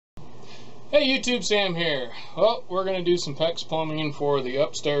Hey YouTube, Sam here. Well, we're going to do some PEX plumbing for the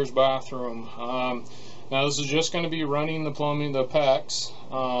upstairs bathroom. Now this is just going to be running the plumbing, the PEX,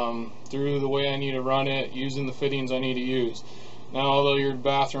 through the way I need to run it, using the fittings I need to use. Now although your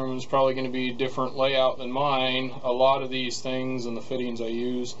bathroom is probably going to be a different layout than mine, a lot of these things and the fittings I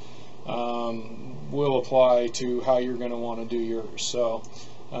use will apply to how you're going to want to do yours. So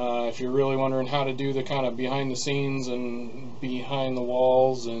if you're really wondering how to do the kind of behind the scenes and behind the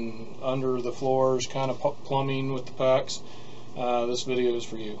walls and under the floors kind of plumbing with the PEX, this video is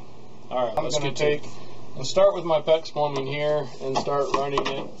for you. Alright, I'm going to start with my PEX plumbing here and start running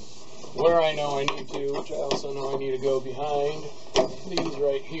it where I know I need to, which I also know I need to go behind these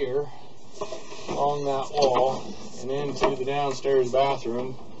right here along that wall and into the downstairs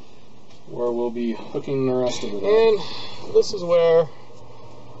bathroom where we'll be hooking the rest of it up. And this is where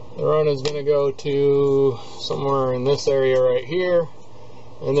the run is going to go to somewhere in this area right here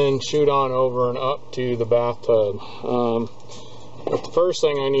and then shoot on over and up to the bathtub. But the first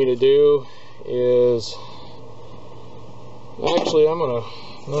thing I need to do is actually I'm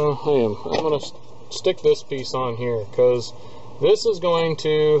going to stick this piece on here because this is going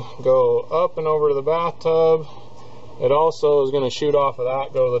to go up and over to the bathtub. It also is going to shoot off of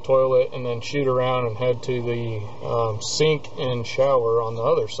that, go to the toilet, and then shoot around and head to the sink and shower on the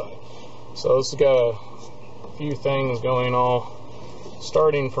other side. So this has got a few things going all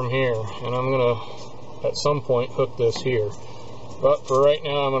starting from here, and I'm going to at some point hook this here. But for right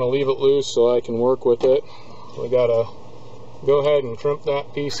now I'm going to leave it loose so I can work with it. We got to go ahead and crimp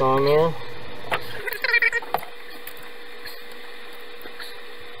that piece on there.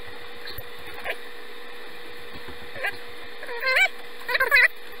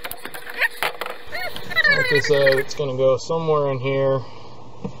 Like I said, it's going to go somewhere in here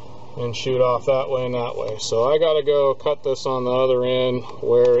and shoot off that way and that way. So I got to go cut this on the other end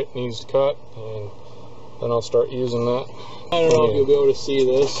where it needs to cut, and then I'll start using that. I don't know if you'll be able to see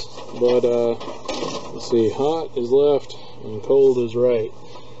this, but let's see, hot is left and cold is right.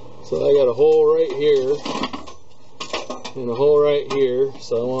 So I got a hole right here and a hole right here.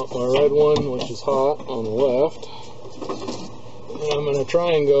 So I want my red one, which is hot, on the left. And I'm going to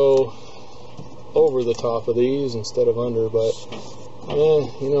try and go over the top of these instead of under, but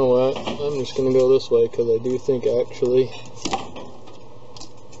you know what, I'm just going to go this way because I do think actually,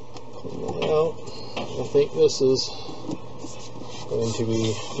 well, I think this is going to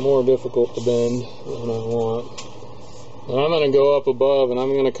be more difficult to bend than I want. And I'm going to go up above and I'm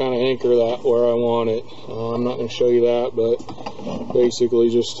going to kind of anchor that where I want it. I'm not going to show you that, but basically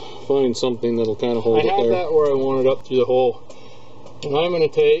just find something that'll kind of hold it there. I have that where I want it up through the hole. And I'm going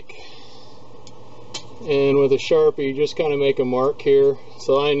to take and with a Sharpie just kind of make a mark here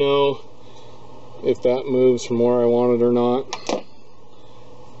so I know if that moves from where I want it or not.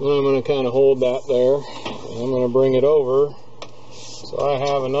 Then I'm going to kind of hold that there and I'm going to bring it over so I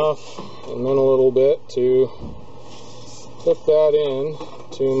have enough and then a little bit to put that in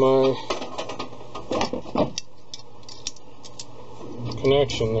to my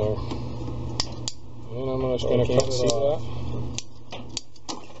connection there. And I'm just going to cut it off.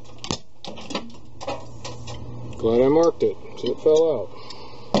 Glad I marked it, so it fell out.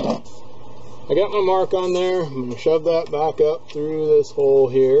 I got my mark on there. I'm going to shove that back up through this hole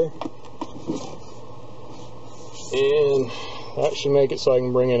here. And that should make it so I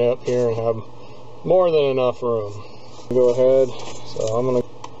can bring it up here and have more than enough room. Go ahead. So I'm going to,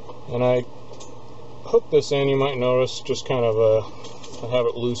 and I hook this in, you might notice, just kind of I have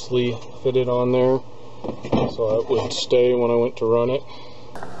it loosely fitted on there. So it would stay when I went to run it.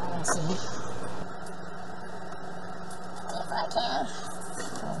 Let's see. I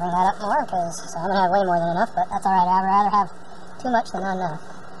can bring that up more because I'm gonna have way more than enough, but that's alright. I'd rather have too much than not enough.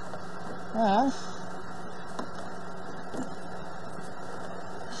 And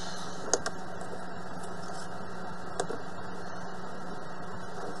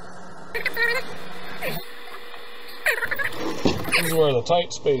this is where the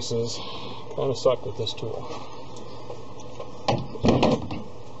tight spaces kind of suck with this tool.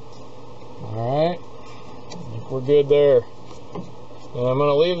 Alright, I think we're good there. And I'm going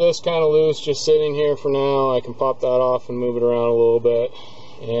to leave this kind of loose, just sitting here for now. I can pop that off and move it around a little bit.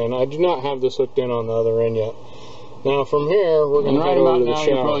 And I do not have this hooked in on the other end yet. Now from here, we're going to head over to the shower.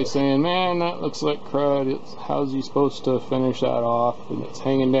 You're probably saying, man, that looks like crud. How's he supposed to finish that off? And it's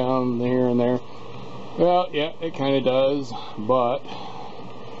hanging down here and there. Well, yeah, it kind of does. But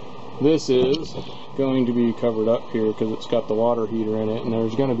this is going to be covered up here because it's got the water heater in it. And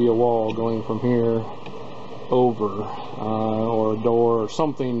there's going to be a wall going from here over or a door or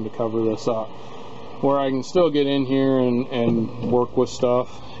something to cover this up. where I can still get in here and work with stuff.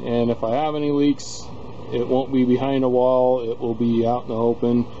 And if I have any leaks, it won't be behind a wall, it will be out in the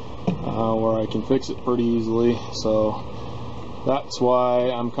open, where I can fix it pretty easily. So that's why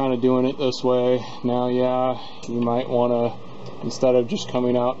I'm kind of doing it this way. Now, yeah, you might want to, instead of just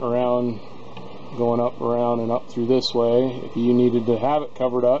coming out and around, going up, around, and up through this way, if you needed to have it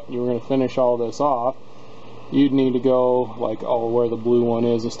covered up, you were going to finish all this off, you'd need to go like all where the blue one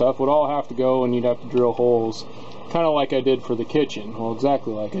is and stuff would all have to go, and you'd have to drill holes, kind of like I did for the kitchen. Well,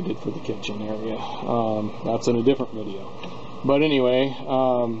 exactly like I did for the kitchen area. That's in a different video. But anyway,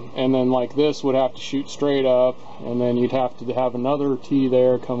 and then like this would have to shoot straight up, and then you'd have to have another T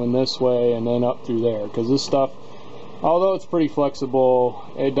there coming this way and then up through there, because this stuff, although it's pretty flexible,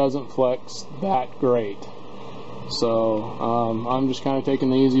 it doesn't flex that great. So I'm just kind of taking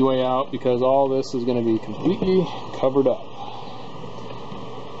the easy way out, because all this is going to be completely covered up.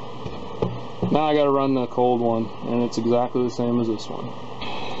 Now I got to run the cold one, and it's exactly the same as this one.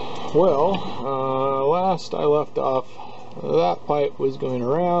 Well, last I left off, that pipe was going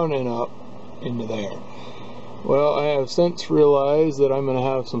around and up into there. Well, I have since realized that I'm going to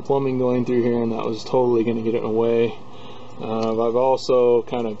have some plumbing going through here, and that was totally going to get in the way. I've also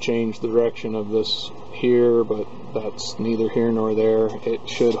kind of changed the direction of this here, but that's neither here nor there. It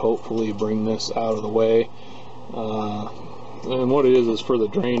should hopefully bring this out of the way. And what it is for the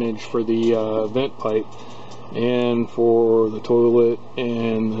drainage for the vent pipe, and for the toilet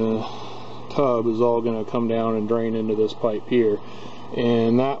and the tub is all going to come down and drain into this pipe here.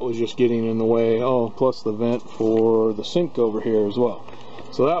 And that was just getting in the way. Oh, plus the vent for the sink over here as well.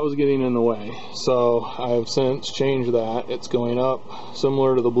 So that was getting in the way. So I've since changed that. It's going up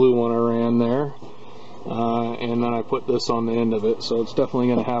similar to the blue one I ran there. And then I put this on the end of it. So it's definitely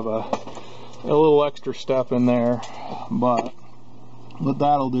going to have a little extra step in there. But what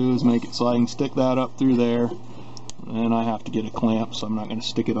that'll do is make it so I can stick that up through there. And I have to get a clamp, so I'm not going to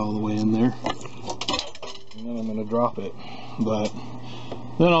stick it all the way in there. And then I'm going to drop it. But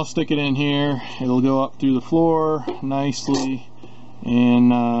then I'll stick it in here. It'll go up through the floor nicely. And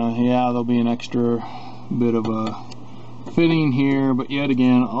yeah, there'll be an extra bit of a fitting here, but yet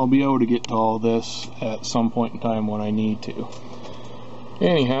again, I'll be able to get to all this at some point in time when I need to.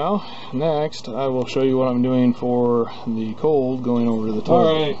 Anyhow, next I will show you what I'm doing for the cold going over to the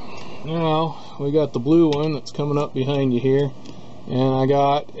toilet. Alright, now we got the blue one that's coming up behind you here, and I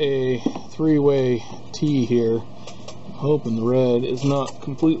got a three-way T here. I'm hoping the red is not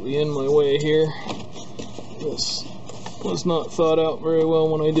completely in my way here. This was not thought out very well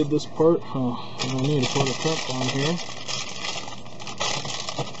when I did this part. Oh, I need to put a cup on here.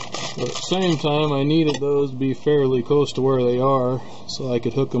 But at the same time, I needed those to be fairly close to where they are, so I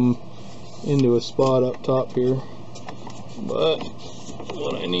could hook them into a spot up top here. But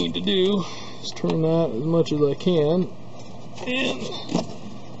what I need to do is turn that as much as I can and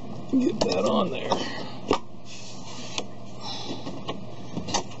get that on there.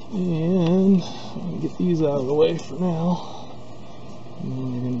 And I'll get these out of the way for now. And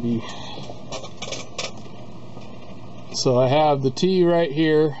then they're going to be... So I have the T right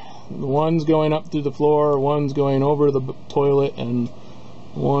here. One's going up through the floor, one's going over the toilet, and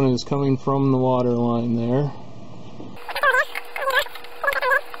one is coming from the water line there.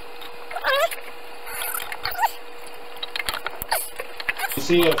 You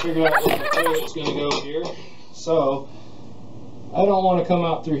see, I figured out where the toilet's going to go here. So I don't want to come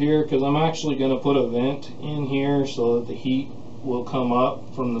out through here, because I'm actually going to put a vent in here so that the heat will come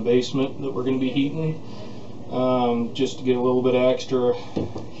up from the basement that we're going to be heating, just to get a little bit of extra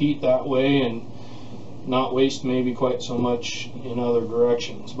heat that way and not waste maybe quite so much in other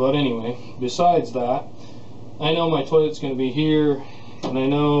directions. But anyway, besides that, I know my toilet's going to be here, and I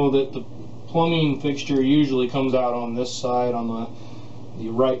know that the plumbing fixture usually comes out on this side, on the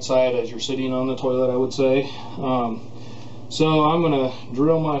right side as you're sitting on the toilet, I would say. So I'm going to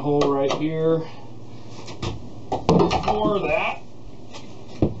drill my hole right here for that,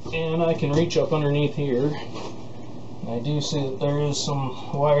 and I can reach up underneath here. I do see that there is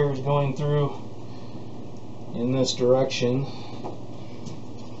some wires going through in this direction,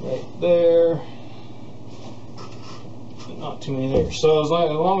 right there, but not too many there. So as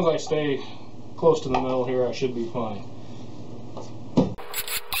long as I stay close to the middle here, I should be fine.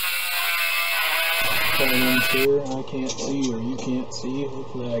 Coming in here, I can't see, or you can't see.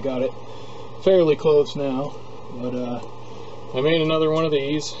 Hopefully I got it fairly close now. But I made another one of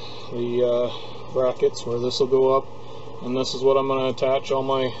these, the brackets where this will go up, and this is what I'm going to attach all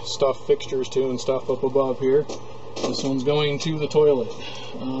my stuff fixtures to and stuff up above here. This one's going to the toilet.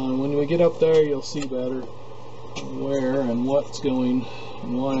 When we get up there, you'll see better where and what's going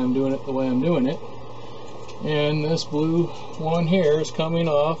and why I'm doing it the way I'm doing it. And this blue one here is coming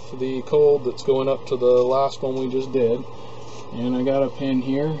off the cold that's going up to the last one we just did. And I got a pin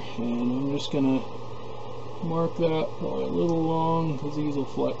here, and I'm just gonna mark that probably a little long because these will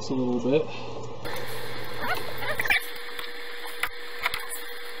flex a little bit.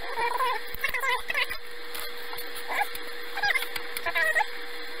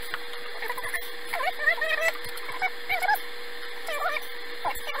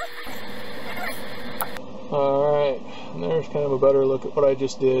 Alright, and there's kind of a better look at what I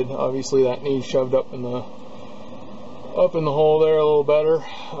just did. Obviously that needs shoved up in the hole there a little better,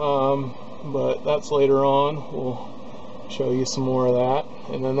 but that's later on. We'll show you some more of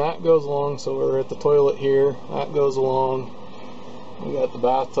that. And then that goes along, so we're at the toilet here, that goes along. We got the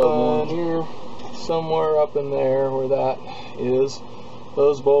bathtub one here, somewhere up in there where that is.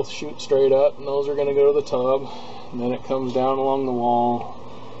 Those both shoot straight up, and those are going to go to the tub. And then it comes down along the wall,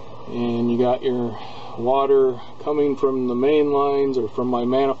 and you got your water coming from the main lines or from my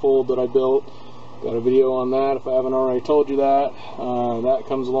manifold that I built. Got a video on that if I haven't already told you that. That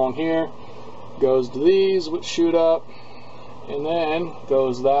comes along here, goes to these which shoot up, and then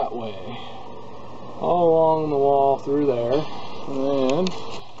goes that way all along the wall through there, and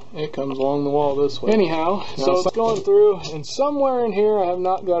then it comes along the wall this way. Anyhow, so it's going through, and somewhere in here, I have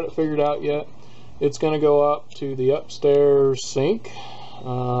not got it figured out yet, it's going to go up to the upstairs sink.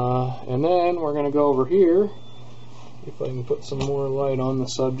 And then we're going to go over here, if I can put some more light on the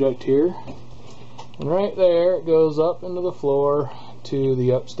subject here, and right there it goes up into the floor to the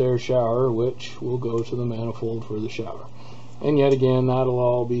upstairs shower, which will go to the manifold for the shower. And yet again, that'll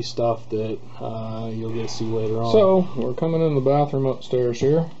all be stuff that you'll get to see later on. So we're coming in the bathroom upstairs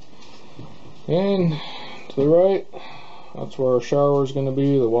here, and to the right, that's where our shower is going to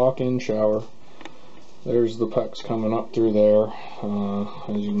be, the walk-in shower. There's the PEX coming up through there.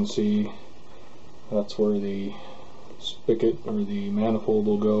 As you can see, that's where the spigot or the manifold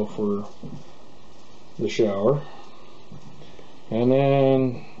will go for the shower. And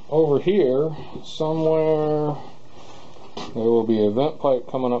then over here, somewhere, there will be a vent pipe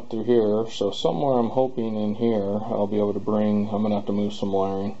coming up through here. So somewhere I'm hoping in here, I'll be able to bring, I'm going to have to move some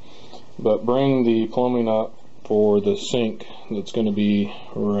wiring, but bring the plumbing up for the sink that's going to be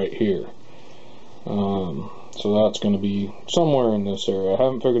right here. So that's going to be somewhere in this area. I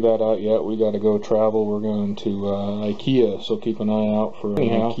haven't figured that out yet. We got to go travel. We're going to IKEA, so keep an eye out for an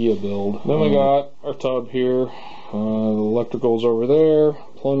IKEA build. Then we got our tub here. The electrical's over there,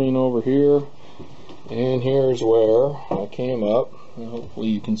 plumbing over here, and here's where I came up. Hopefully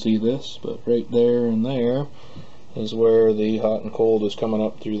you can see this, but right there and there is where the hot and cold is coming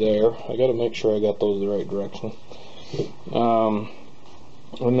up through there. I got to make sure I got those the right direction.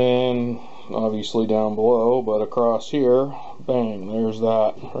 And then obviously down below, but across here, bang, there's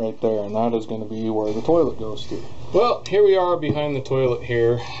that right there, and that is going to be where the toilet goes through. Well, here we are behind the toilet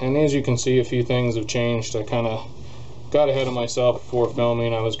here, and as you can see, a few things have changed. I kind of got ahead of myself before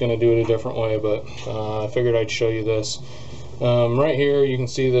filming. I was going to do it a different way, but I figured I'd show you this. Right here, you can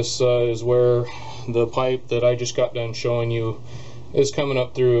see this is where the pipe that I just got done showing you is coming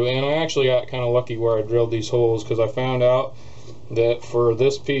up through, and I actually got kind of lucky where I drilled these holes, because I found out that for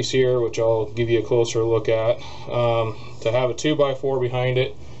this piece here, which I'll give you a closer look at, to have a 2x4 behind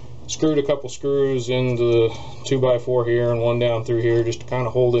it, screwed a couple screws into the 2x4 here and one down through here just to kind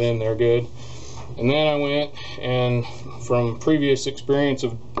of hold it in there good. And then I went, and from previous experience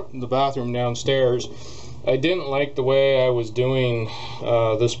of the bathroom downstairs, I didn't like the way I was doing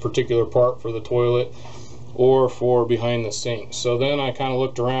this particular part for the toilet or for behind the sink. So then I kind of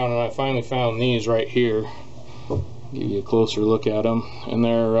looked around, and I finally found these right here. Give you a closer look at them, and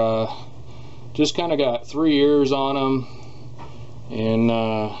they're just kind of got 3 ears on them, and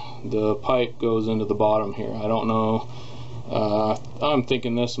the pipe goes into the bottom here. I don't know, I'm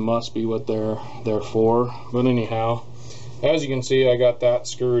thinking this must be what they're for, but anyhow, as you can see, I got that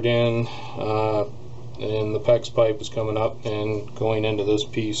screwed in, and the PEX pipe is coming up and going into this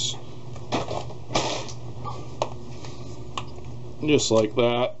piece just like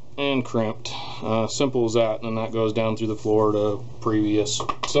that, and crimped. Simple as that, and then that goes down through the floor to previous.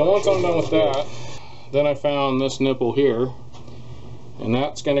 So once I'm done with that, then I found this nipple here, and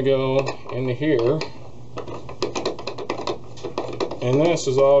that's going to go into here, and this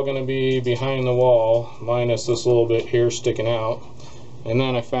is all going to be behind the wall, minus this little bit here sticking out. And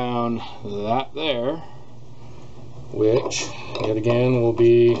then I found that there, which yet again will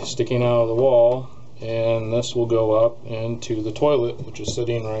be sticking out of the wall, and this will go up into the toilet, which is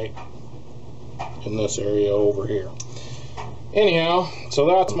sitting right in this area over here. Anyhow, so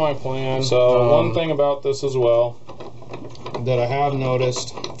that's my plan. So one thing about this as well that I have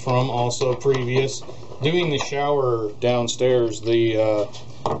noticed from also previous doing the shower downstairs, I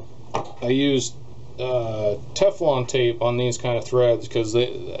used Teflon tape on these kind of threads because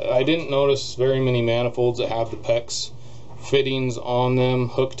I didn't notice very many manifolds that have the PEX fittings on them,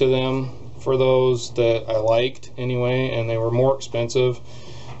 hooked to them, for those that I liked anyway, and they were more expensive.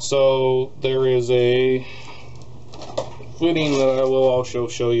 So there is a fitting that I will also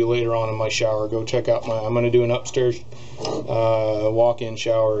show you later on in my shower. Go check out I'm going to do an upstairs walk-in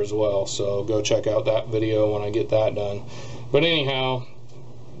shower as well, so go check out that video when I get that done. But anyhow,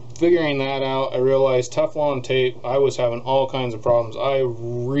 figuring that out, I realized Teflon tape, I was having all kinds of problems. I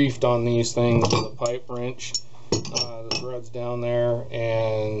reefed on these things with a pipe wrench, the threads down there,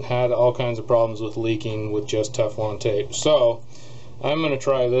 and had all kinds of problems with leaking with just Teflon tape. So I'm going to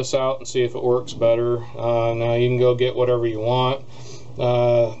try this out and see if it works better. Now you can go get whatever you want.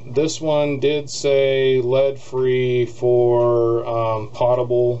 This one did say lead free for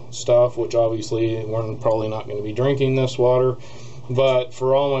potable stuff, which obviously we're probably not going to be drinking this water. But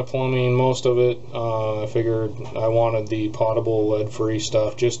for all my plumbing, most of it, I figured I wanted the potable lead-free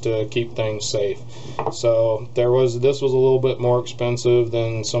stuff just to keep things safe. So this was a little bit more expensive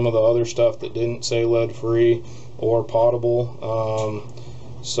than some of the other stuff that didn't say lead-free or potable.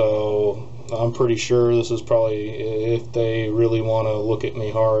 So I'm pretty sure this is probably, if they really want to look at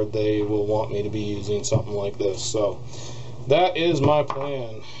me hard, they will want me to be using something like this. So that is my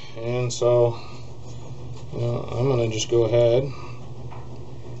plan. And so I'm going to just go ahead.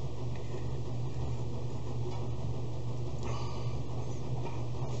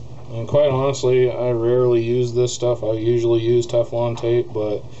 And quite honestly, I rarely use this stuff. I usually use Teflon tape,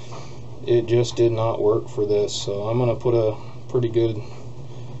 but it just did not work for this. So I'm going to put a pretty good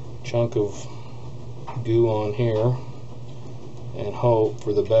chunk of goo on here and hope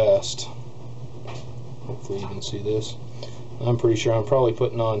for the best. Hopefully you can see this. I'm pretty sure I'm probably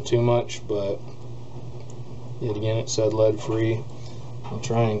putting on too much, but yet again it said lead free. I'll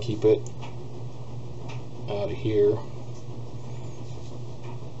try and keep it out of here.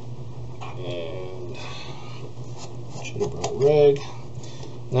 And should have brought a rag.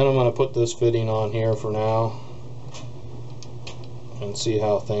 Then I'm going to put this fitting on here for now and see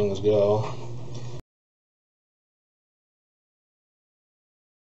how things go.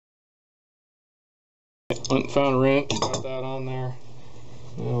 Went and found a wrench, got that on there.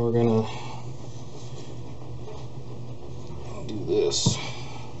 Now we're going to do this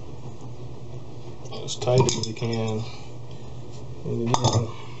as tight as we can. And again,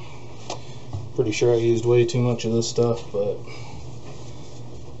 pretty sure I used way too much of this stuff, but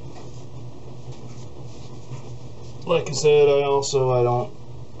like I said, I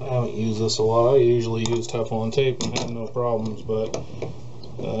haven't used this a lot. I usually use Teflon tape and have no problems, but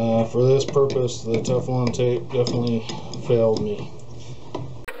for this purpose, the Teflon tape definitely failed me.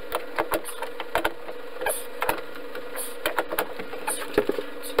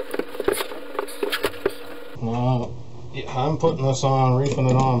 Now, I'm putting this on, reefing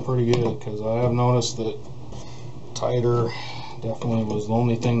it on pretty good, because I have noticed that tighter definitely was the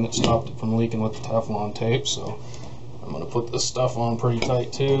only thing that stopped it from leaking with the Teflon tape. So I'm going to put this stuff on pretty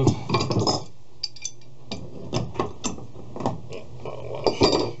tight too.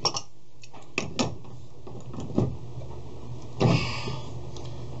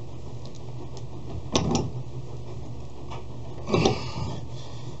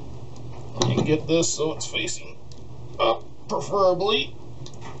 You can get this so it's facing up, preferably.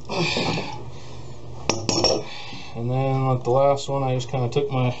 And then with the last one, I just kind of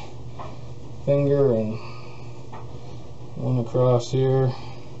took my finger and went across here.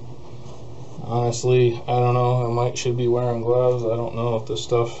 Honestly, I don't know, should be wearing gloves. I don't know if this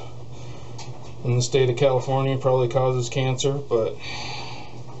stuff in the state of California probably causes cancer, but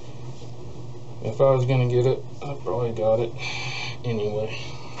if I was gonna get it, I probably got it anyway,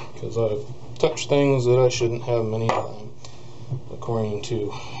 because I've touched things that I shouldn't have many times, according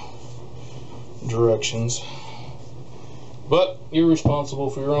to directions. But you're responsible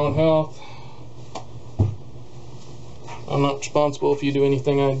for your own health. I'm not responsible if you do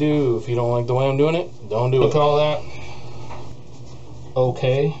anything I do. If you don't like the way I'm doing it, don't do it. I'll call that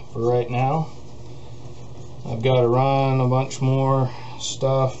okay for right now. I've got to run a bunch more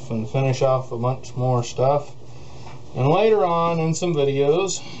stuff and finish off a bunch more stuff. And later on in some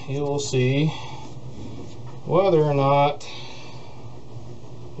videos, you will see whether or not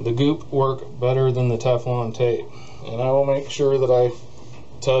the goop worked better than the Teflon tape. And I will make sure that I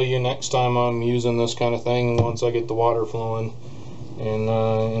tell you next time I'm using this kind of thing, once I get the water flowing, and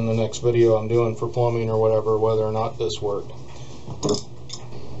in the next video I'm doing for plumbing or whatever, whether or not this worked.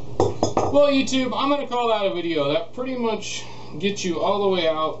 Well, YouTube, I'm going to call that a video. That pretty much get you all the way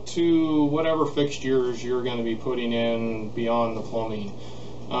out to whatever fixtures you're going to be putting in beyond the plumbing.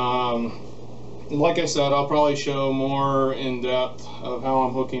 Like I said, I'll probably show more in depth of how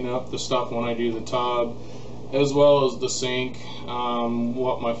I'm hooking up the stuff when I do the tub, as well as the sink,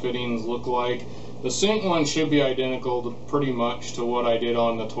 what my fittings look like. The sink one should be identical to pretty much to what I did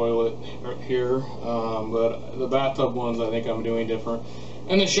on the toilet here, but the bathtub ones I think I'm doing different.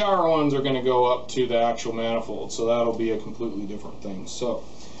 And the shower ones are going to go up to the actual manifold, so that'll be a completely different thing. So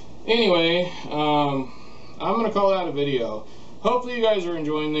anyway, I'm going to call that a video. Hopefully you guys are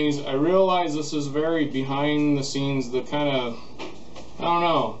enjoying these. I realize this is very behind the scenes, the kind of, I don't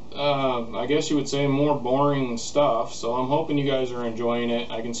know, I guess you would say more boring stuff. So I'm hoping you guys are enjoying it.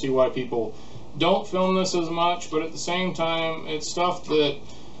 I can see why people don't film this as much, but at the same time, it's stuff that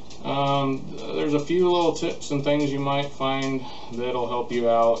there's a few little tips and things you might find that'll help you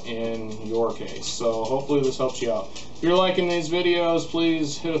out in your case. So hopefully this helps you out. If you're liking these videos,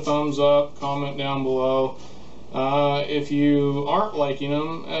 please hit a thumbs up, comment down below. If you aren't liking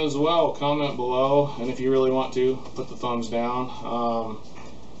them as well, comment below, and if you really want to, put the thumbs down.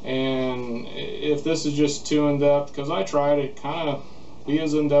 And if this is just too in-depth, because I try to kind of be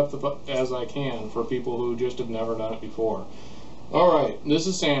as in-depth as I can for people who just have never done it before. Alright, this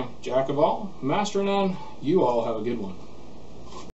is Sam, Jack of all, Master of none. You all have a good one.